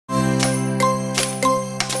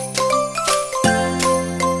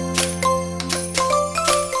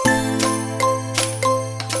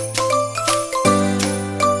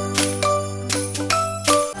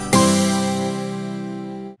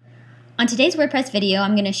On today's WordPress video,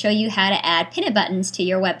 I'm going to show you how to add pin buttons to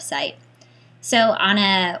your website. So on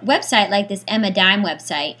a website like this Emma Dime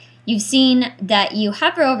website, you've seen that you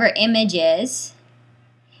hover over images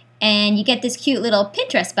and you get this cute little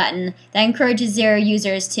Pinterest button that encourages their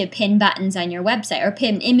users to pin buttons on your website or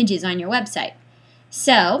pin images on your website.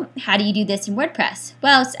 So how do you do this in WordPress?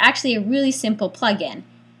 Well, it's actually a really simple plugin.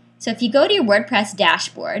 So if you go to your WordPress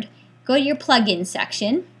dashboard, go to your plugin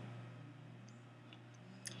section,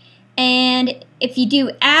 and if you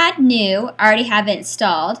do add new, I already have it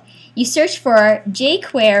installed, you search for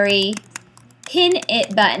jQuery pin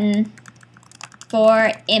it button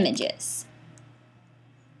for images.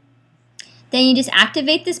 Then you just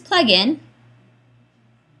activate this plugin,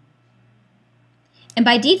 and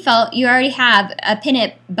by default you already have a pin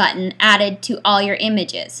it button added to all your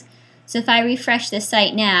images. So if I refresh the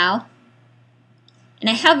site now and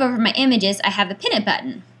I hover over my images, I have a pin it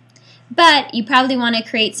button. But you probably want to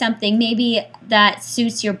create something maybe that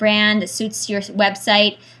suits your brand, that suits your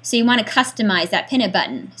website, so you want to customize that pin it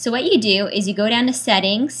button. So what you do is you go down to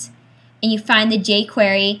settings and you find the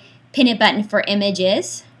jQuery pin it button for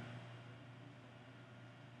images.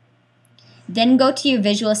 Then go to your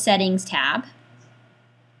visual settings tab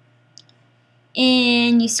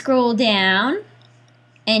and you scroll down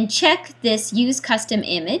and check this use custom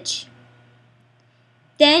image.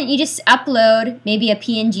 Then you just upload maybe a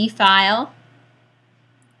PNG file.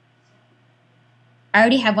 I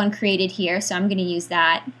already have one created here, so I'm going to use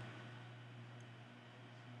that.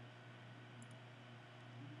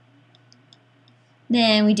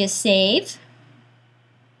 Then we just save.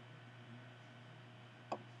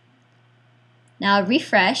 Now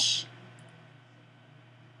refresh.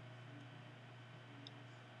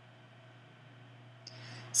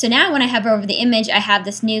 So now when I hover over the image, I have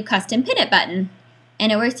this new custom pin it button.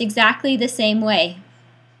 And it works exactly the same way.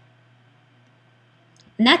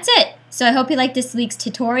 And that's it. So I hope you liked this week's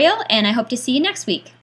tutorial, and I hope to see you next week.